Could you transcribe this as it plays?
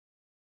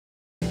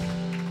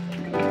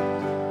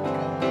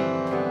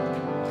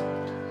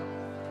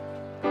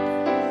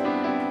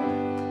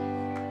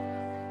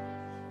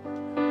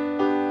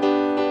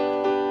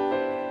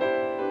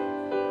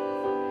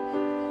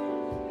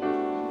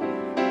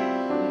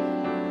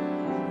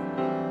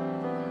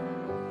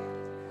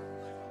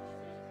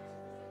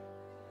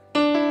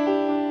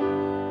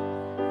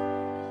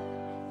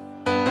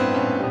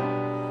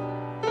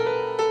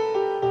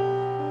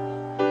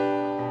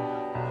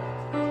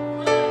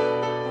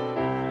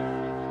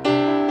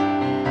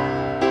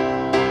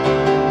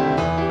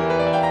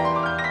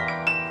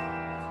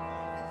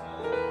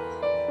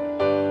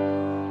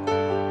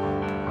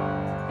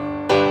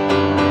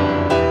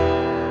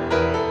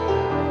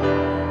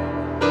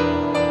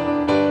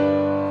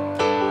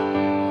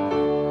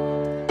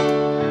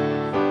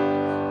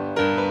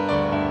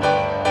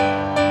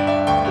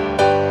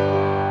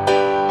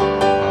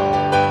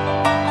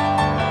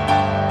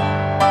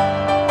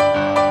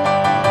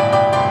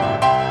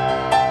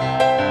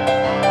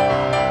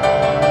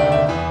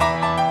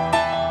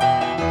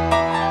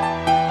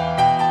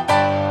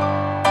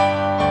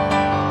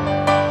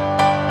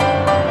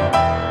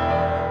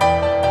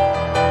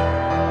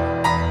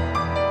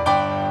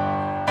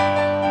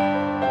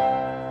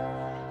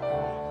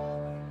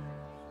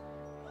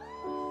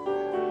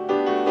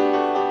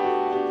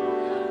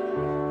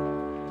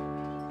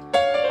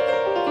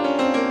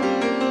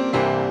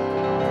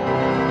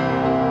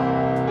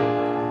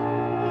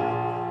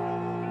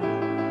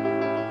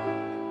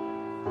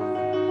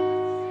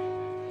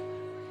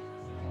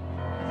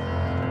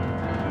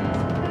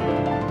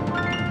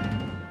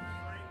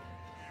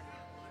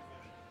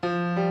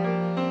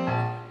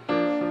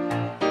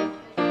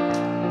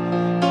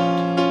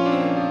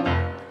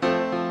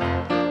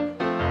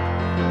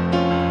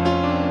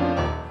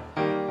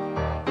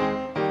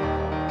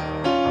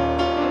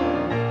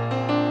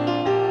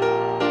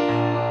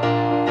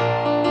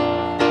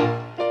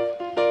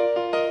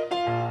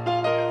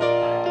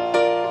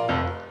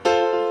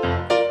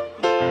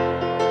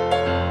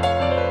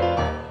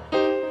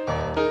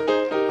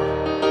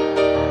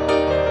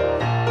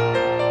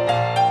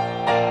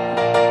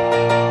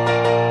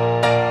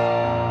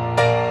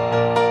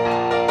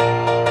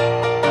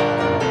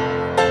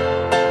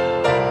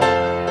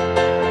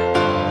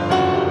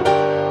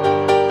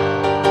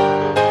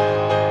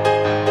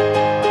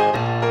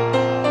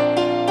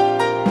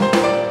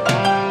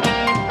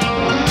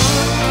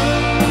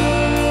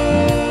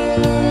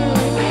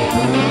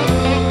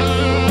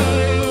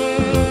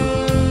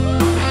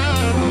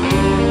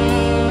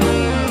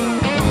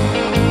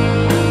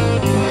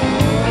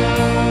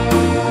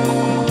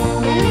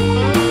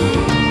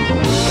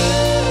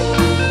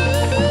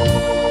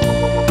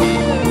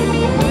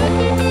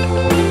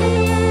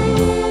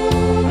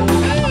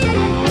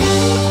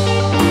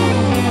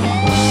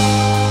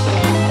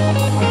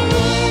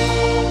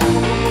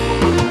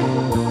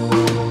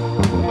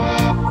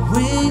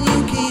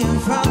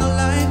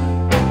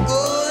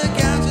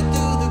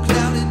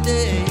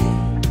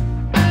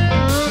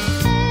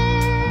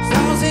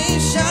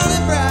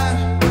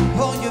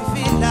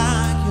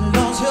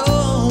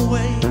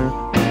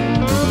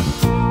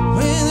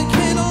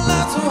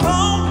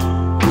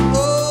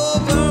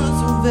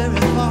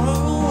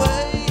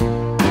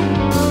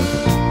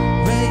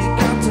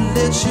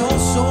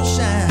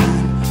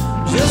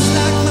Just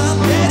like my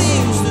daddy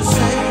used to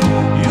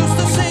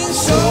sing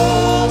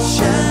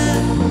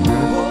Soulshine.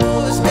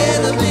 Oh, it's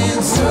better than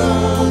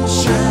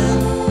sunshine.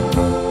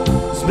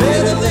 It's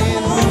better than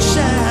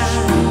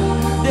moonshine.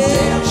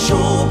 Damn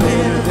sure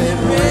better than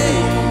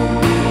rain.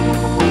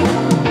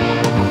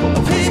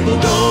 People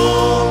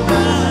don't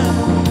mind.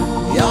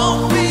 Y'all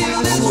feel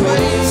this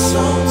way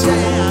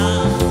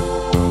sometimes.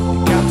 You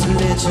got to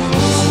let your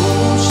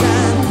soul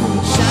shine,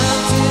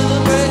 shine till the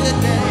break of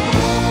day.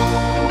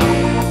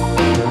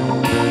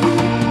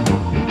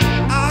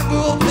 I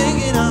grew up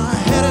thinking I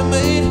had it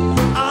made.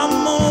 I'm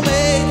gonna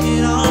make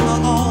it on my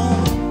own.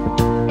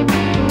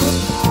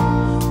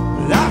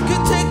 Life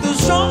could take the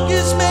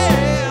strongest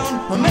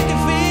man and make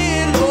it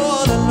feel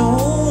all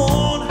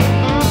alone.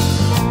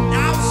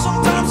 Now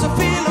sometimes I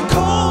feel a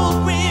cold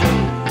wind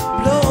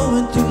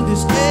blowing through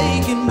this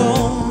aching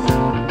bone.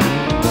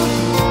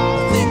 I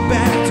think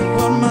back to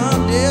what my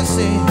dad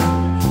said.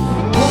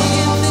 Walk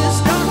in this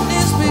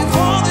darkness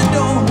before the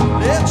dawn.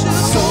 Let your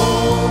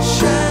soul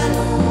shine.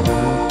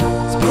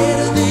 It's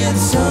better than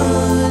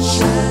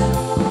sunshine.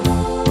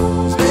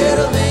 It's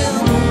better than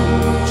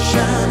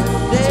moonshine.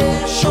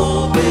 They're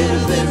sure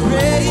better than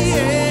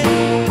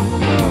rain.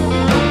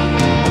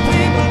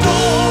 People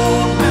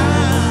don't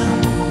mind.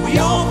 We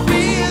all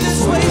feel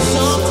this way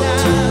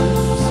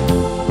sometimes.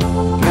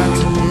 Got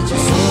to let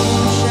your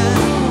soul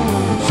shine,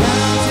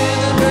 shine till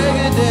the break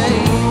of day.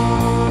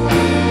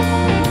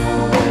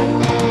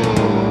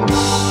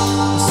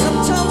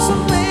 Sometimes I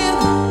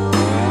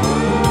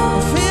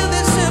feel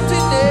this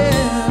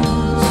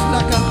emptiness,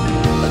 like a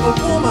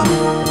woman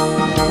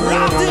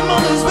wrapped in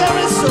mother's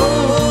very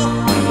soul.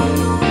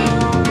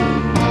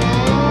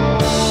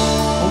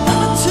 A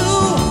woman too,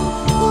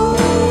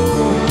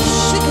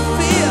 she can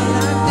feel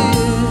like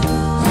this.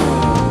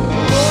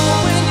 Oh,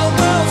 when your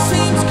world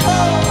seems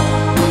cold,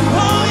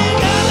 oh, you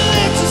gotta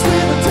let your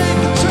spirit take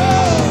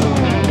control.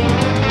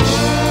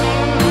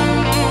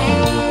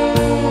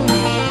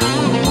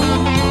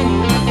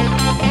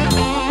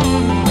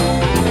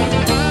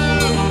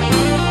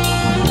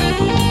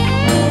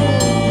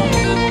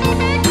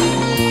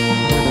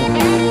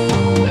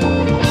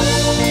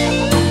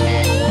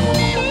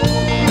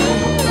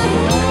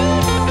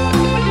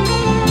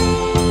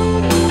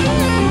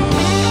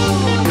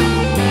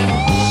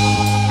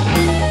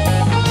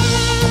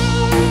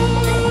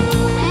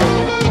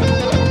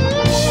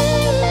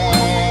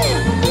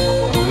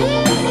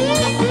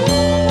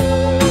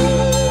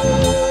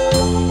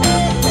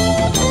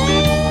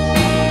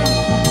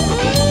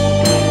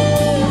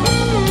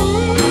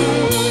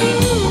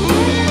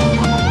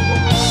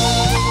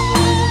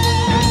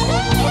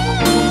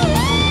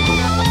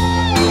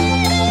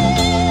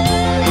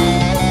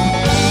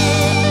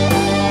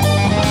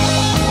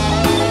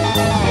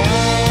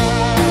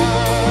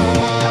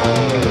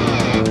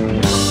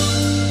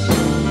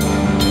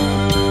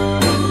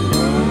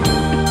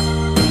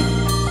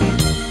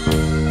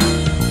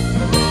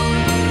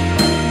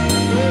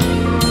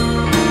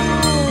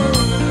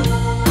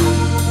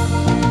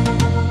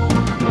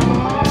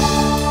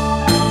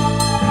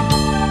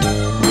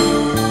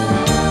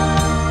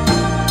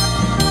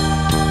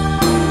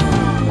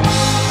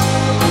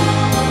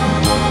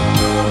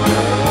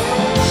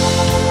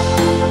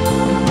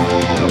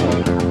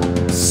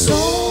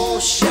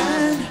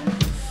 Soulshine,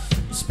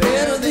 it's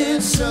better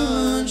than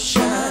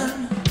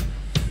sunshine.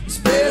 It's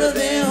better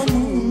than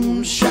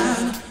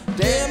moonshine.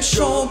 Damn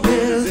sure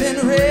better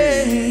than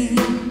rain.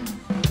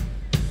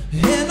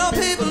 And our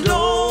people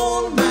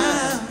don't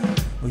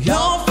mind. We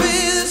all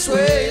feel this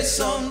way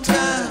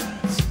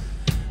sometimes.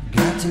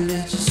 Got to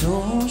let your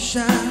soul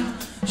shine,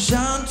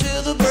 shine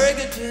till the break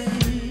of day.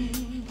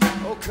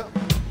 Oh, come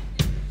on.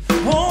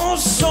 Oh,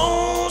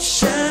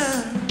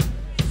 soulshine,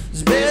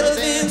 it's better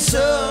than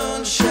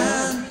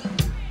sunshine.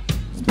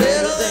 It's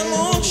better than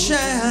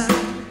moonshine.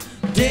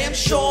 Damn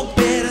sure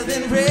better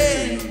than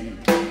rain.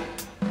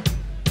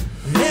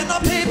 And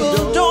our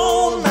people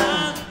don't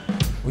mind.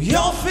 We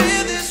all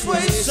feel this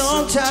way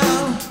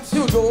sometimes.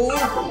 Here we go.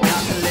 Got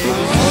to let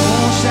your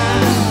soul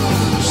shine.